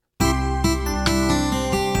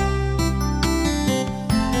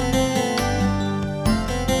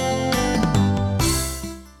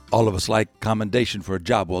All of us like commendation for a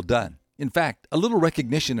job well done. In fact, a little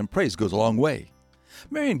recognition and praise goes a long way.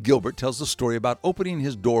 Marion Gilbert tells the story about opening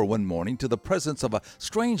his door one morning to the presence of a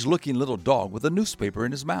strange-looking little dog with a newspaper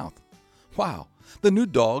in his mouth. Wow! The new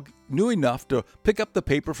dog knew enough to pick up the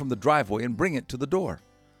paper from the driveway and bring it to the door.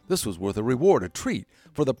 This was worth a reward, a treat,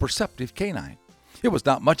 for the perceptive canine. It was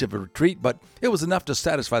not much of a treat, but it was enough to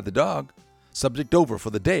satisfy the dog. Subject over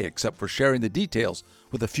for the day, except for sharing the details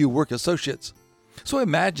with a few work associates. So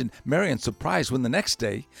imagine Marion's surprise when the next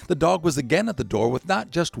day the dog was again at the door with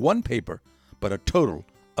not just one paper, but a total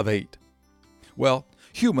of 8. Well,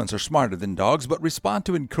 humans are smarter than dogs, but respond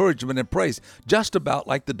to encouragement and praise just about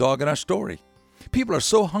like the dog in our story. People are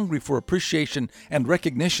so hungry for appreciation and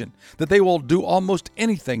recognition that they will do almost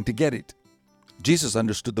anything to get it. Jesus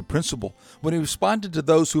understood the principle when he responded to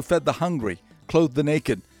those who fed the hungry, clothed the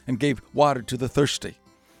naked, and gave water to the thirsty.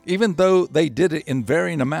 Even though they did it in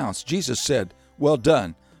varying amounts, Jesus said, "Well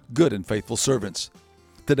done, good and faithful servants."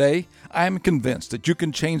 Today, I am convinced that you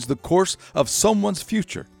can change the course of someone's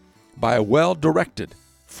future by a well-directed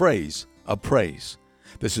phrase of praise.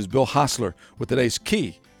 This is Bill Hostler with today's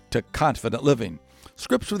Key to Confident Living.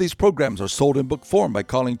 Scripts for these programs are sold in book form by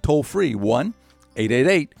calling toll-free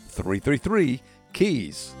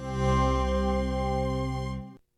 1-888-333-KEYS.